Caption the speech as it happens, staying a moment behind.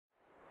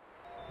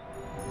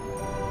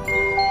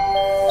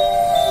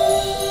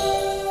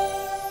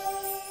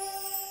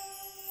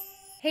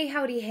Hey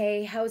howdy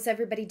hey, how's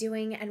everybody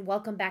doing, and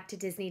welcome back to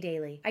Disney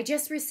Daily. I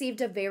just received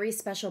a very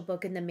special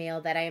book in the mail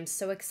that I am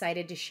so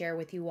excited to share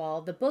with you all.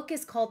 The book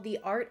is called The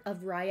Art of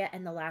Raya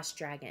and the Last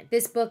Dragon.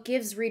 This book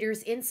gives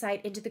readers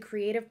insight into the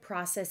creative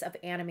process of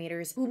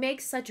animators who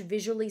make such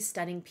visually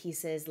stunning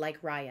pieces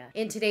like Raya.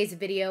 In today's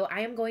video,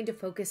 I am going to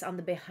focus on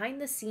the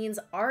behind-the-scenes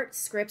art,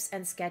 scripts,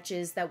 and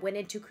sketches that went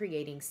into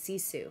creating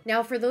Sisu.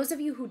 Now, for those of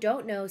you who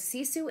don't know,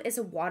 Sisu is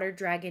a water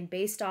dragon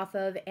based off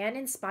of and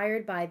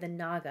inspired by the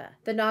Naga.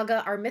 The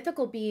Naga are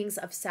mythical beings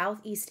of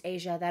Southeast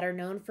Asia that are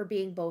known for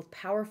being both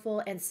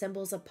powerful and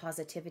symbols of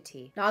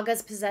positivity.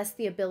 Nagas possess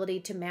the ability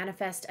to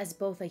manifest as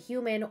both a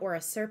human or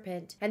a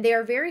serpent, and they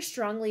are very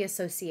strongly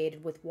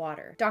associated with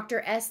water.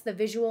 Dr. S., the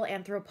visual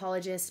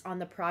anthropologist on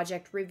the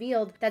project,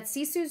 revealed that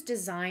Sisu's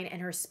design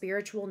and her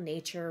spiritual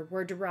nature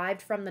were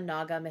derived from the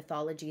Naga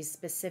mythologies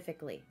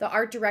specifically. The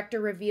art director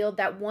revealed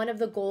that one of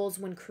the goals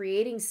when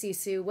creating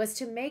Sisu was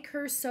to make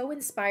her so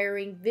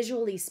inspiring,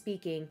 visually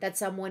speaking, that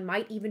someone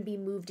might even be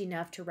moved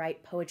enough to write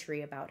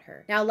poetry about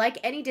her. Now, like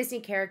any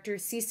Disney character,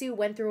 Sisu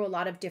went through a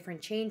lot of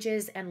different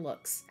changes and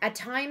looks. At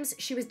times,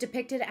 she was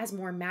depicted as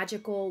more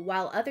magical,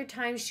 while other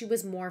times she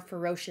was more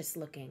ferocious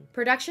looking.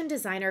 Production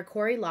designer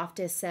Corey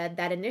Loftus said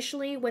that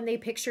initially, when they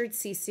pictured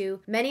Sisu,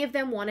 many of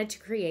them wanted to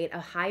create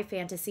a high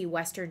fantasy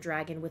western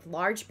dragon with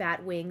large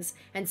bat wings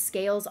and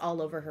scales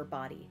all over her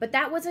body. But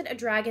that wasn't a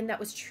dragon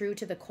that was true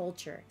to the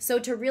culture. So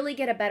to really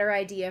get a better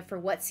idea for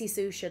what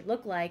Sisu should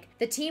look like,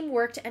 the team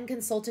worked and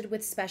consulted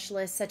with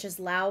specialists such as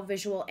Lao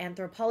visual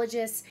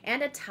anthropologists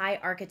and a Thai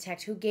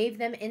architect who gave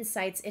them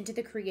insights into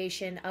the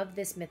creation of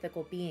this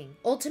mythical being.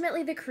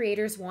 Ultimately, the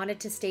creators wanted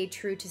to stay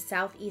true to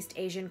Southeast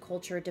Asian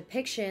culture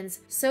depictions,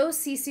 so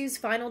Sisu's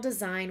final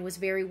design was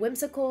very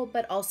whimsical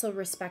but also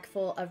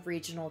respectful of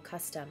regional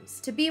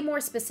customs. To be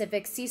more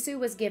specific, Sisu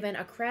was given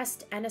a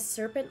crest and a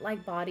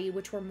serpent-like body,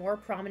 which were more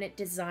prominent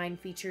design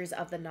features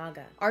of the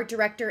Naga. Art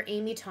director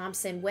Amy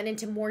Thompson went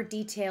into more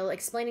detail,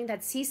 explaining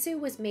that Sisu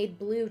was made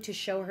blue to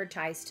show her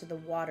ties to the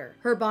water.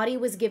 Her body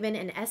was given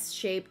an S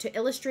shape to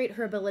illustrate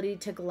her ability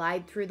to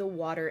glide through the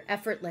water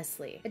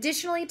effortlessly.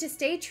 Additionally, to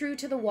stay true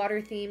to the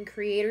water theme,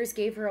 creators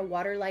gave her a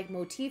water-like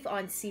motif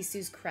on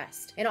Sisu's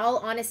crest. In all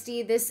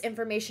honesty, this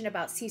information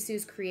about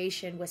Sisu's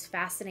creation was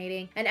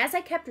fascinating, and as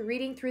I kept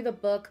reading through the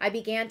book, I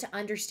began to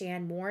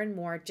understand more and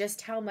more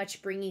just how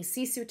much bringing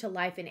Sisu to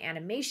life in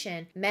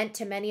animation meant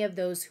to many of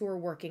those who were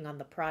working on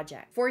the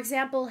project. For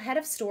example, head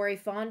of story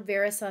Fawn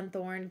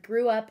Verasunthorn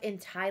grew up in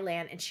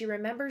Thailand, and she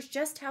remembers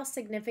just how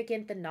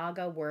significant the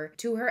Naga were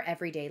to her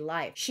everyday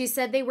life. She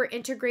said they were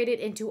integrated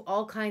into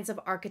all kinds of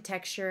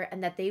architecture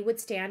and that they would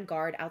stand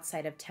guard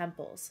outside of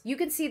temples. You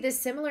can see this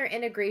similar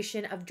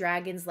integration of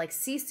dragons like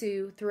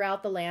Sisu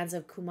throughout the lands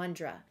of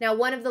Kumandra. Now,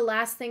 one of the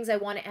last things I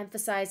want to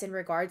emphasize in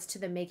regards to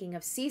the making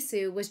of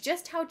Sisu was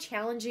just how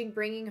challenging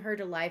bringing her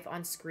to life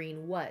on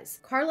screen was.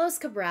 Carlos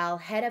Cabral,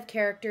 head of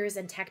characters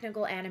and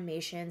technical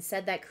animation,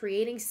 said that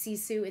creating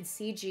Sisu in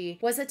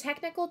CG was a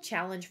technical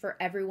challenge for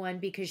everyone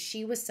because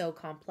she was so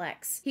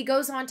complex. He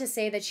goes on to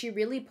say that she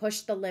really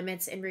pushed the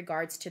limits in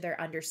regards to their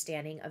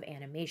understanding of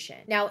animation.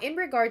 Now, in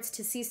regards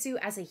to Sisu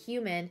as a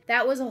human,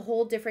 that was a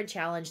whole different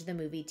challenge the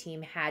movie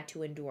team had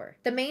to endure.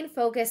 The main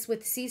focus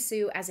with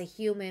Sisu as a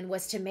human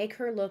was to make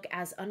her look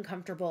as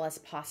uncomfortable as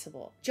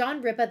possible.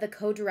 John Ripa, the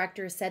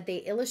co-director, said they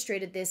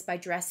illustrated this by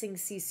dressing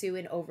Sisu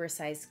in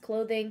oversized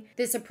clothing.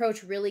 This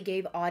approach really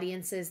gave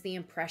audiences the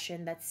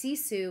impression that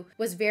Sisu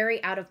was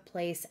very out of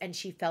place, and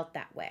she felt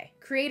that way.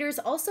 Creators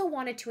also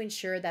wanted to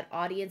ensure that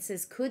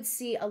audiences could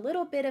see a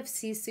little bit of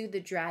Sisu the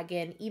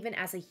dragon even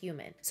as a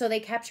human, so they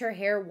kept her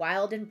hair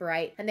wild and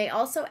bright, and they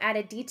also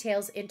added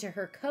details into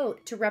her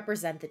coat to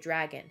represent the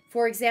dragon.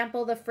 For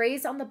example, the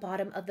frays on the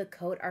bottom of the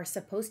coat are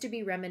supposed to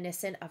be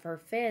reminiscent of her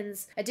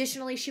fins.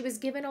 Additionally, she was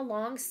given a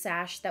long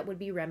sash that would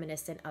be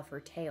reminiscent of her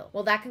tail.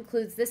 Well, that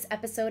concludes this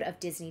episode of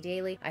Disney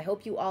Daily. I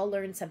hope you all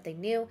learned something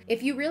new.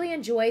 If you really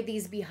enjoy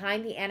these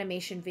behind the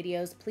animation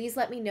videos, please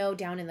let me know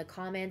down in the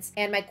comments.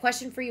 And my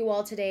question for you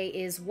all today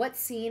is, what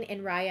scene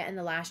in Raya and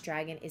the Last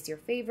Dragon is your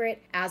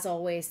favorite? As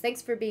always,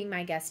 thanks for being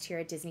my guest here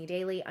at Disney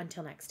Daily.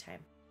 Until next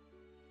time.